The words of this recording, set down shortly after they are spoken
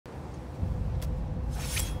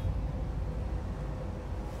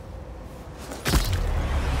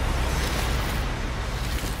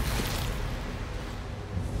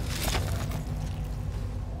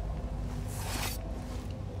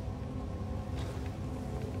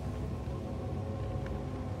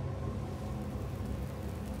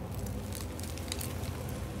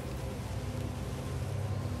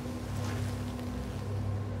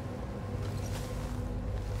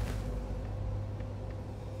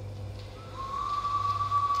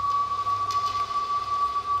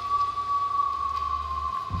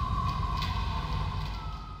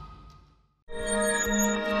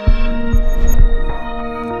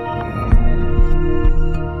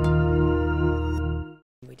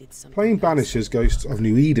Playing Banishers Ghosts of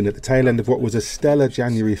New Eden at the tail end of what was a stellar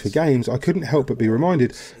January for games, I couldn't help but be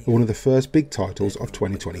reminded of one of the first big titles of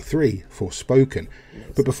 2023, Forspoken.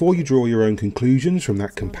 But before you draw your own conclusions from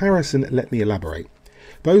that comparison, let me elaborate.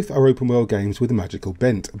 Both are open world games with a magical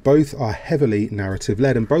bent, both are heavily narrative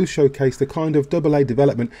led, and both showcase the kind of AA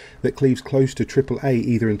development that cleaves close to AAA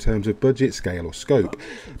either in terms of budget, scale or scope.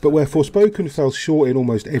 But where Forspoken fell short in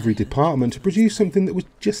almost every department to produce something that was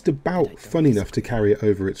just about fun enough to carry it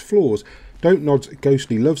over its flaws, Don't Nod's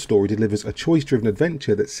ghostly love story delivers a choice-driven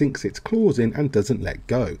adventure that sinks its claws in and doesn't let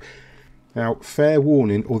go. Now, fair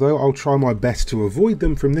warning, although I'll try my best to avoid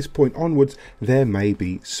them from this point onwards, there may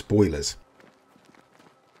be spoilers.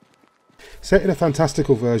 Set in a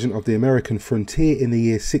fantastical version of the American frontier in the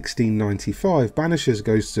year 1695, Banishers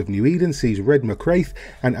Ghosts of New Eden sees Red Raith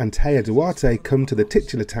and Antea Duarte come to the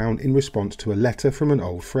titular town in response to a letter from an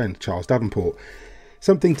old friend, Charles Davenport.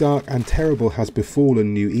 Something dark and terrible has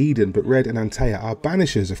befallen New Eden, but Red and Antea are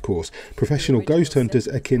Banishers, of course, professional ghost hunters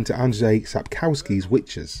akin to Andrzej Sapkowski's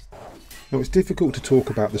witches. Now, it's difficult to talk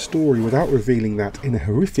about the story without revealing that, in a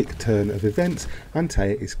horrific turn of events,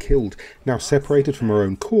 Antea is killed. Now separated from her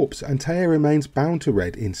own corpse, Antea remains bound to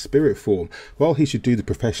Red in spirit form. While he should do the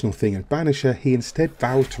professional thing and banish her, he instead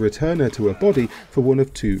vows to return her to her body for one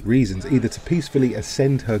of two reasons: either to peacefully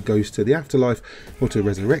ascend her ghost to the afterlife, or to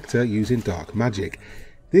resurrect her using dark magic.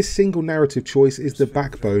 This single narrative choice is the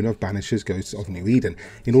backbone of Banishers Ghosts of New Eden.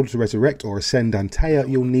 In order to resurrect or ascend Antea,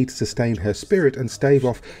 you'll need to sustain her spirit and stave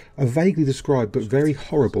off a vaguely described but very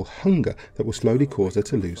horrible hunger that will slowly cause her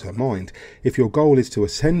to lose her mind. If your goal is to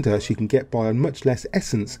ascend her, she can get by on much less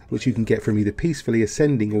essence, which you can get from either peacefully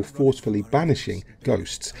ascending or forcefully banishing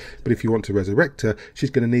ghosts. But if you want to resurrect her, she's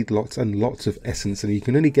going to need lots and lots of essence, and you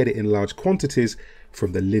can only get it in large quantities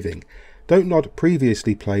from the living. Don't Nod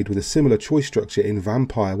previously played with a similar choice structure in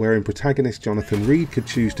Vampire, wherein protagonist Jonathan Reed could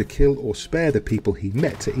choose to kill or spare the people he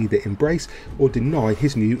met to either embrace or deny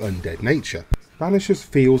his new undead nature. Banishers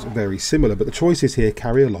feels very similar, but the choices here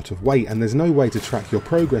carry a lot of weight, and there's no way to track your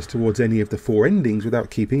progress towards any of the 4 endings without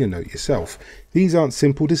keeping a note yourself. These aren't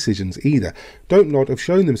simple decisions either. Don't Nod have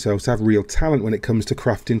shown themselves to have real talent when it comes to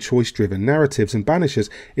crafting choice-driven narratives, and Banishers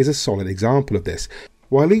is a solid example of this.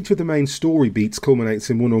 While each of the main story beats culminates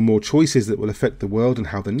in one or more choices that will affect the world and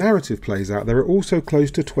how the narrative plays out, there are also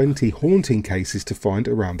close to 20 haunting cases to find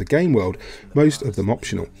around the game world, most of them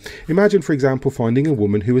optional. Imagine, for example, finding a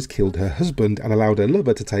woman who has killed her husband and allowed her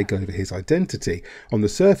lover to take over his identity. On the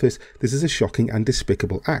surface, this is a shocking and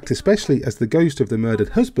despicable act, especially as the ghost of the murdered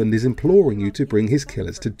husband is imploring you to bring his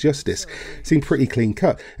killers to justice. Seems pretty clean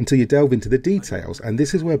cut until you delve into the details, and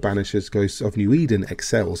this is where Banishers Ghosts of New Eden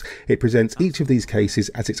excels. It presents each of these cases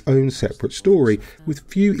as its own separate story, with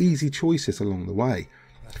few easy choices along the way.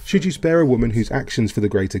 Should you spare a woman whose actions for the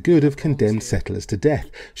greater good have condemned settlers to death?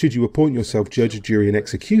 Should you appoint yourself judge, jury and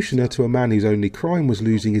executioner to a man whose only crime was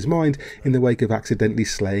losing his mind in the wake of accidentally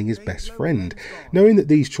slaying his best friend? Knowing that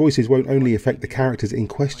these choices won't only affect the characters in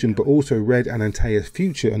question, but also Red and Antea's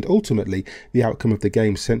future and ultimately the outcome of the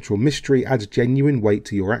game's central mystery, adds genuine weight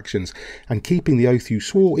to your actions, and keeping the oath you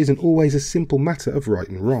swore isn't always a simple matter of right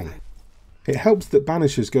and wrong. It helps that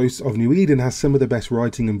Banishers Ghosts of New Eden has some of the best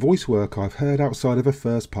writing and voice work I've heard outside of a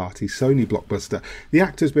first-party Sony blockbuster. The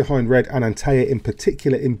actors behind Red and Antea in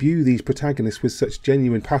particular imbue these protagonists with such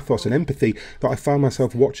genuine pathos and empathy that I found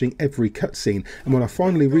myself watching every cutscene, and when I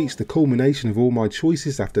finally reached the culmination of all my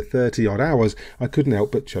choices after 30 odd hours, I couldn't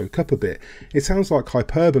help but choke up a bit. It sounds like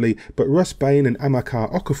hyperbole, but Russ Bain and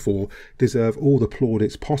Amilcar Okafor deserve all the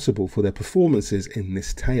plaudits possible for their performances in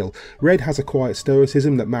this tale. Red has a quiet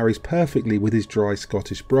stoicism that marries perfectly with his dry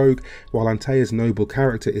Scottish brogue, while Antea's noble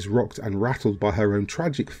character is rocked and rattled by her own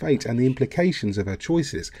tragic fate and the implications of her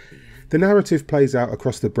choices. The narrative plays out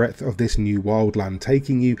across the breadth of this new wildland,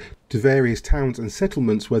 taking you to various towns and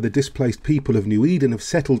settlements where the displaced people of New Eden have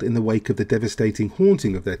settled in the wake of the devastating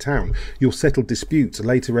haunting of their town. You'll settle disputes,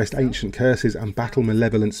 lay to rest ancient curses and battle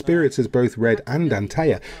malevolent spirits as both Red and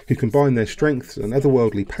Antea, who combine their strengths and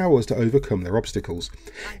otherworldly powers to overcome their obstacles.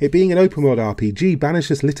 It being an open world RPG,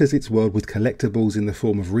 Banishers litters its world with collectibles in the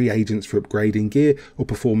form of reagents for upgrading gear or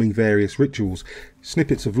performing various rituals,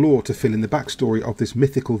 snippets of lore to fill in the backstory of this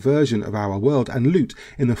mythical version of our world, and loot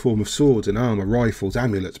in the form of swords and armour, rifles,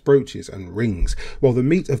 amulets, brooches and rings. While the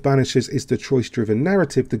meat of Banishers is the choice-driven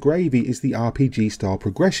narrative, the gravy is the RPG-style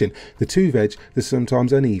progression, the two-veg, the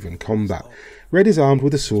sometimes uneven combat. Red is armed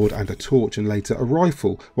with a sword and a torch and later a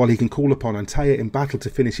rifle, while he can call upon Antea in battle to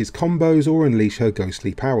finish his combos or unleash her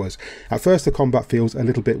ghostly powers. At first the combat feels a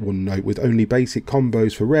little bit one note, with only basic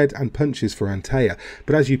combos for Red and punches for Antea,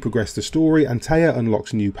 but as you progress the story, Antea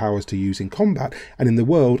unlocks new powers to use in combat and in the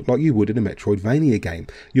world like you would in a Metroidvania game.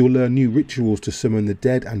 You'll learn new rituals to summon the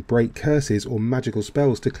dead and break curses or magical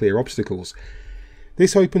spells to clear obstacles.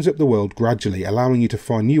 This opens up the world gradually, allowing you to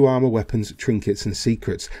find new armour, weapons, trinkets and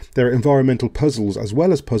secrets. There are environmental puzzles as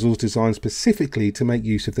well as puzzles designed specifically to make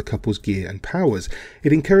use of the couple's gear and powers.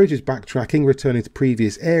 It encourages backtracking, returning to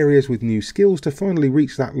previous areas with new skills to finally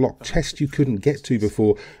reach that locked chest you couldn't get to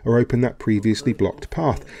before or open that previously blocked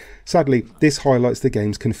path. Sadly, this highlights the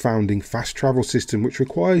game's confounding fast travel system, which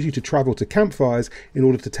requires you to travel to campfires in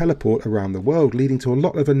order to teleport around the world, leading to a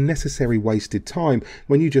lot of unnecessary wasted time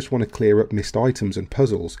when you just want to clear up missed items and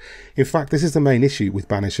puzzles. In fact, this is the main issue with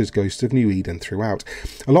Banishers Ghosts of New Eden throughout.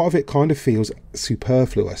 A lot of it kind of feels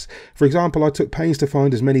superfluous. For example, I took pains to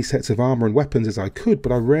find as many sets of armour and weapons as I could,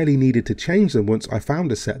 but I rarely needed to change them once I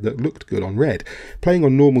found a set that looked good on Red. Playing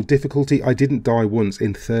on normal difficulty, I didn't die once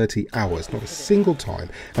in 30 hours, not a single time,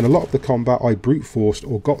 and a lot of the combat I brute forced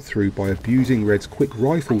or got through by abusing Red's quick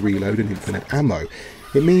rifle reload and infinite ammo.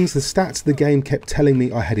 It means the stats the game kept telling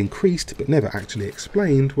me I had increased but never actually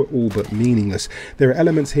explained were all but meaningless. There are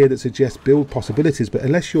elements here that suggest build possibilities, but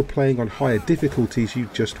unless you're playing on higher difficulties you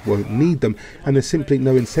just won't need them, and there's simply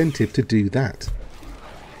no incentive to do that.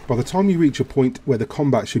 By the time you reach a point where the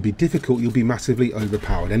combat should be difficult, you'll be massively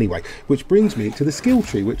overpowered anyway, which brings me to the skill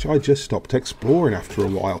tree, which I just stopped exploring after a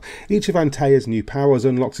while. Each of Antea's new powers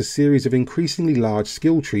unlocks a series of increasingly large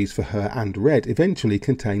skill trees for her and Red, eventually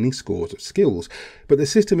containing scores of skills. But the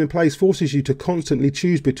system in place forces you to constantly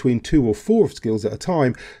choose between 2 or 4 skills at a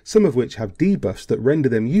time, some of which have debuffs that render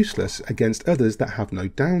them useless against others that have no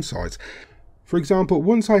downsides. For example,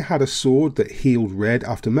 once I had a sword that healed Red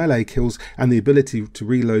after melee kills and the ability to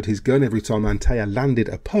reload his gun every time Antea landed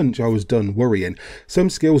a punch, I was done worrying. Some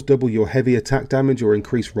skills double your heavy attack damage or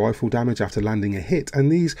increase rifle damage after landing a hit, and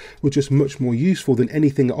these were just much more useful than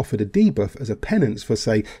anything that offered a debuff as a penance for,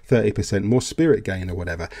 say, 30% more spirit gain or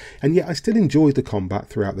whatever. And yet I still enjoyed the combat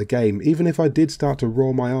throughout the game, even if I did start to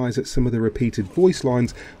roll my eyes at some of the repeated voice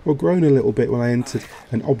lines or groan a little bit when I entered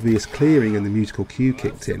an obvious clearing and the musical cue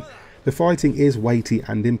kicked in. The fighting is weighty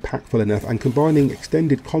and impactful enough, and combining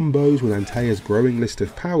extended combos with Antea's growing list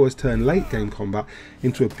of powers turn late game combat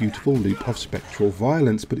into a beautiful loop of spectral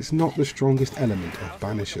violence, but it's not the strongest element of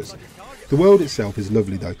Banishers. The world itself is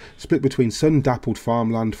lovely though, split between sun-dappled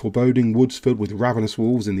farmland, foreboding woods filled with ravenous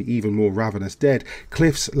wolves and the even more ravenous dead,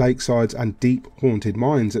 cliffs, lakesides and deep haunted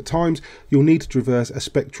mines. At times you'll need to traverse a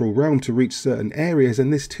spectral realm to reach certain areas,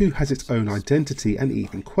 and this too has its own identity and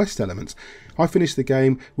even quest elements. I finished the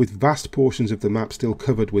game with vast portions of the map still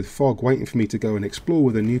covered with fog, waiting for me to go and explore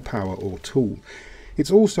with a new power or tool.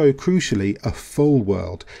 It's also, crucially, a full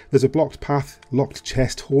world. There's a blocked path, locked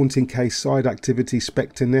chest, haunting case, side activity,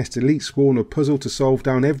 spectre nest, elite spawn or puzzle to solve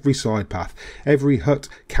down every side path. Every hut,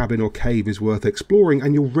 cabin or cave is worth exploring,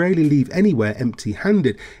 and you'll rarely leave anywhere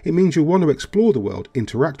empty-handed. It means you'll want to explore the world,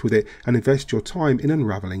 interact with it, and invest your time in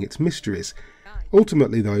unravelling its mysteries.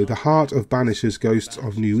 Ultimately though, the heart of Banishers Ghosts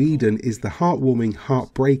of New Eden is the heartwarming,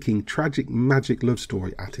 heartbreaking, tragic magic love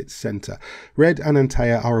story at its centre. Red and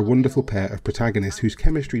Antea are a wonderful pair of protagonists whose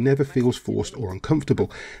chemistry never feels forced or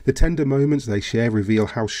uncomfortable. The tender moments they share reveal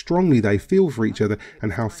how strongly they feel for each other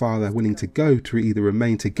and how far they're willing to go to either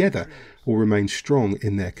remain together or remain strong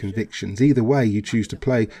in their convictions. Either way you choose to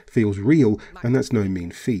play feels real, and that's no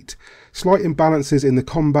mean feat. Slight imbalances in the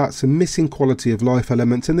combat, some missing quality of life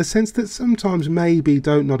elements, and the sense that sometimes maybe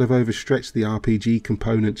don't not have overstretched the RPG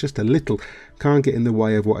component just a little, can't get in the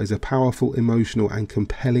way of what is a powerful, emotional and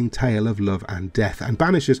compelling tale of love and death. And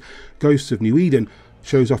Banishers Ghosts of New Eden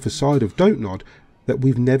shows off a side of Don't Nod that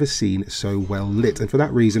we've never seen so well lit, and for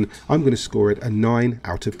that reason I'm going to score it a 9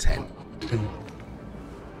 out of 10.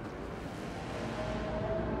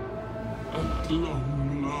 At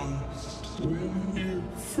long last, will you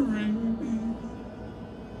free me?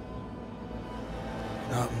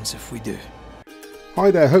 What happens if we do? Hi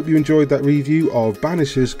there, hope you enjoyed that review of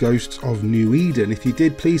Banishers Ghosts of New Eden. If you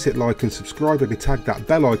did, please hit like and subscribe. Maybe tag that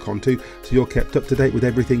bell icon too, so you're kept up to date with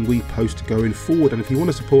everything we post going forward. And if you want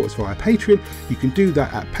to support us via Patreon, you can do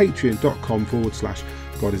that at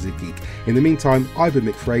patreon.com/GodIsAGeek. In the meantime, I've been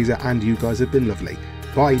Mick Fraser and you guys have been lovely.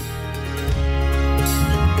 Bye.